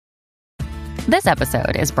This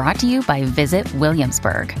episode is brought to you by Visit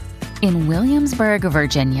Williamsburg. In Williamsburg,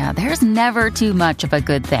 Virginia, there's never too much of a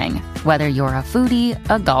good thing. Whether you're a foodie,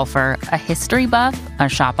 a golfer, a history buff, a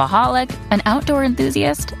shopaholic, an outdoor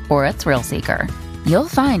enthusiast, or a thrill seeker, you'll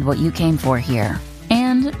find what you came for here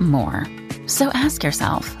and more. So ask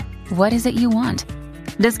yourself, what is it you want?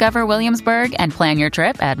 Discover Williamsburg and plan your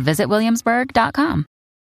trip at visitwilliamsburg.com.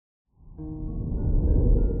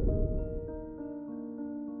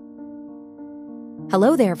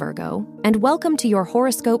 Hello there, Virgo, and welcome to your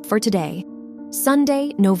horoscope for today,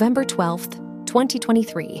 Sunday, November 12th,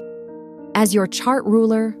 2023. As your chart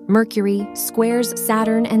ruler, Mercury, squares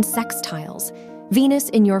Saturn and sextiles Venus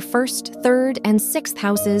in your first, third, and sixth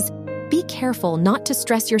houses, be careful not to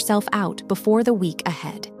stress yourself out before the week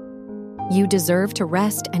ahead. You deserve to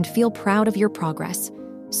rest and feel proud of your progress,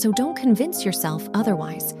 so don't convince yourself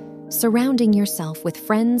otherwise. Surrounding yourself with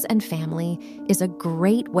friends and family is a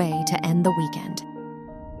great way to end the weekend.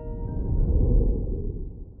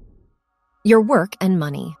 Your work and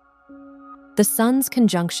money. The Sun's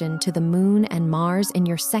conjunction to the Moon and Mars in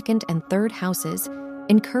your second and third houses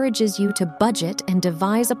encourages you to budget and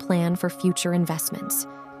devise a plan for future investments.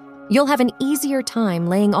 You'll have an easier time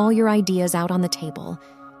laying all your ideas out on the table,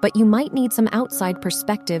 but you might need some outside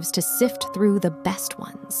perspectives to sift through the best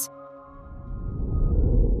ones.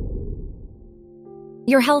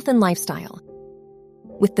 Your health and lifestyle.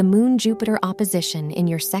 With the Moon-Jupiter opposition in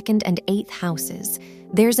your second and eighth houses,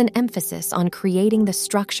 there's an emphasis on creating the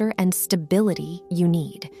structure and stability you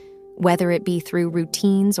need. Whether it be through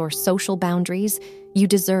routines or social boundaries, you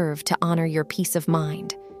deserve to honor your peace of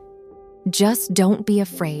mind. Just don't be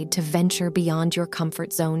afraid to venture beyond your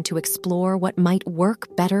comfort zone to explore what might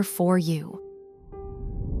work better for you.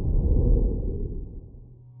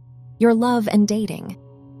 Your love and dating.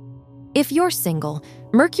 If you're single,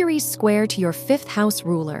 Mercury's square to your fifth house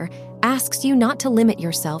ruler asks you not to limit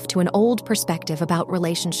yourself to an old perspective about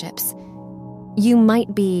relationships. You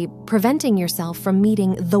might be preventing yourself from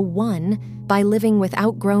meeting the one by living with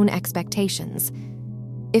outgrown expectations.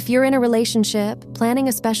 If you're in a relationship, planning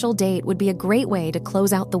a special date would be a great way to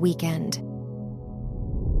close out the weekend.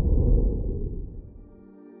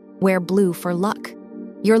 Wear blue for luck.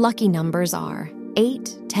 Your lucky numbers are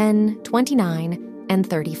 8, 10, 29, and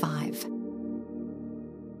 35.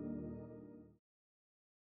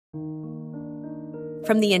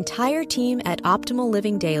 From the entire team at Optimal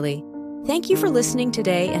Living Daily, thank you for listening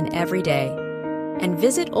today and every day. And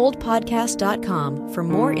visit oldpodcast.com for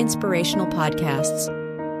more inspirational podcasts.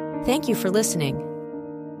 Thank you for listening.